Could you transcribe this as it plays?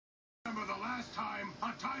remember the last time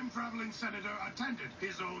a time-traveling senator attended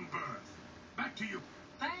his own birth. Back to you.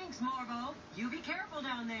 Thanks, Morbo. You be careful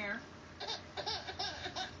down there.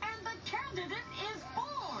 And the candidate is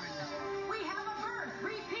born. We have a birth.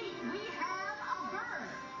 Repeat, we have a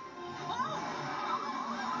birth.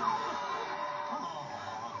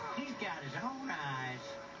 Oh, he's got his own eyes.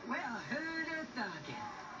 Well, who'd have thunk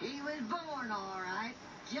it? He was born all right,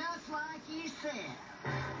 just like you said.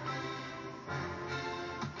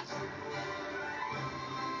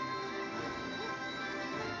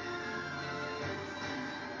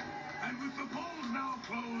 And with the polls now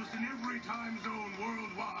closed in every time zone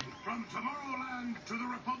worldwide, from Tomorrowland to the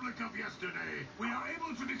Republic of Yesterday, we are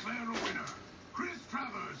able to declare a winner. Chris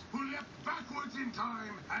Travers, who leapt backwards in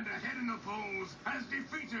time and ahead in the polls, has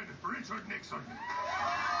defeated Richard Nixon.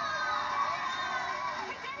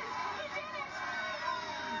 He did it! He did it!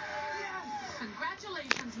 Yes!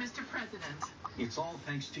 Congratulations, Mr. President. It's all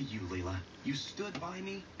thanks to you, Leela. You stood by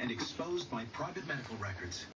me and exposed my private medical records.